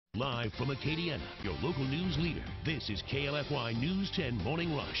Live from Acadiana, your local news leader, this is KLFY News 10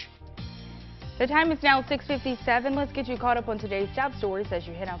 Morning Rush. The time is now 6:57. Let's get you caught up on today's top stories as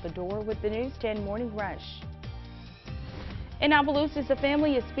you head out the door with the News 10 Morning Rush. In Opelousas, a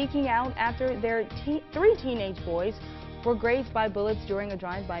family is speaking out after their three teenage boys were grazed by bullets during a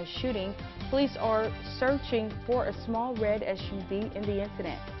drive-by shooting. Police are searching for a small red SUV in the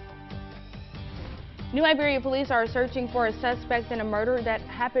incident. New Iberia police are searching for a suspect in a murder that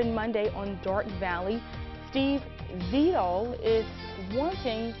happened Monday on Dark Valley. Steve Zeidel is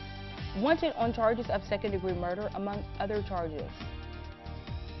wanted on charges of second-degree murder, among other charges.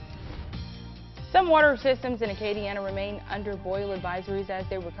 Some water systems in Acadiana remain under boil advisories as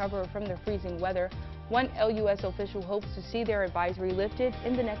they recover from the freezing weather. One LUS official hopes to see their advisory lifted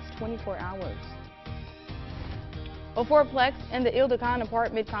in the next 24 hours. A fourplex in the Ildecan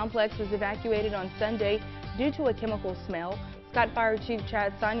apartment complex was evacuated on Sunday due to a chemical smell. Scott Fire Chief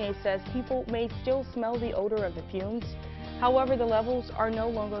Chad Sagne says people may still smell the odor of the fumes. However, the levels are no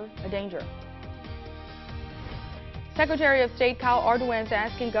longer a danger. Secretary of State Kyle Ardoin is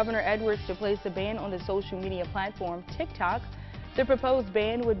asking Governor Edwards to place a ban on the social media platform TikTok. The proposed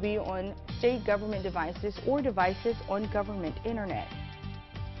ban would be on state government devices or devices on government internet.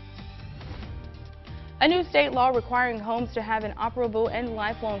 A new state law requiring homes to have an operable and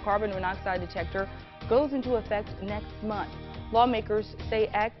lifelong carbon monoxide detector goes into effect next month. Lawmakers say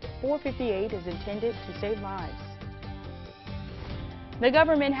Act 458 is intended to save lives. The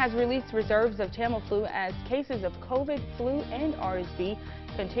government has released reserves of Tamiflu as cases of COVID, flu, and RSV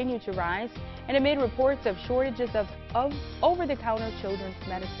continue to rise, and amid reports of shortages of over-the-counter children's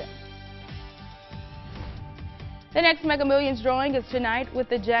medicine. The next Mega Millions drawing is tonight with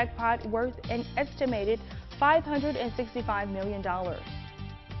the jackpot worth an estimated $565 million.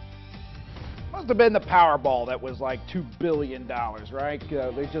 Must have been the Powerball that was like $2 billion, right?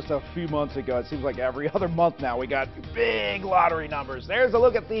 Just a few months ago. It seems like every other month now we got big lottery numbers. There's a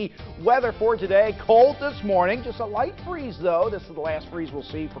look at the weather for today. Cold this morning, just a light freeze though. This is the last freeze we'll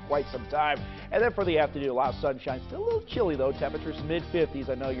see for quite some time. And then for the afternoon, a lot of sunshine. Still a little chilly though. Temperatures mid-50s.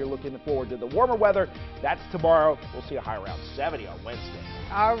 I know you're looking forward to the warmer weather. That's tomorrow. We'll see a high around 70 on Wednesday.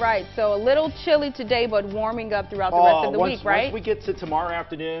 All right, so a little chilly today, but warming up throughout the rest of the week, right? Once we get to tomorrow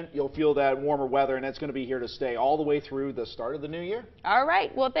afternoon, you'll feel that warmer weather, and it's going to be here to stay all the way through the start of the new year. All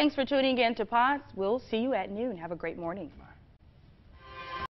right, well, thanks for tuning in to POTS. We'll see you at noon. Have a great morning.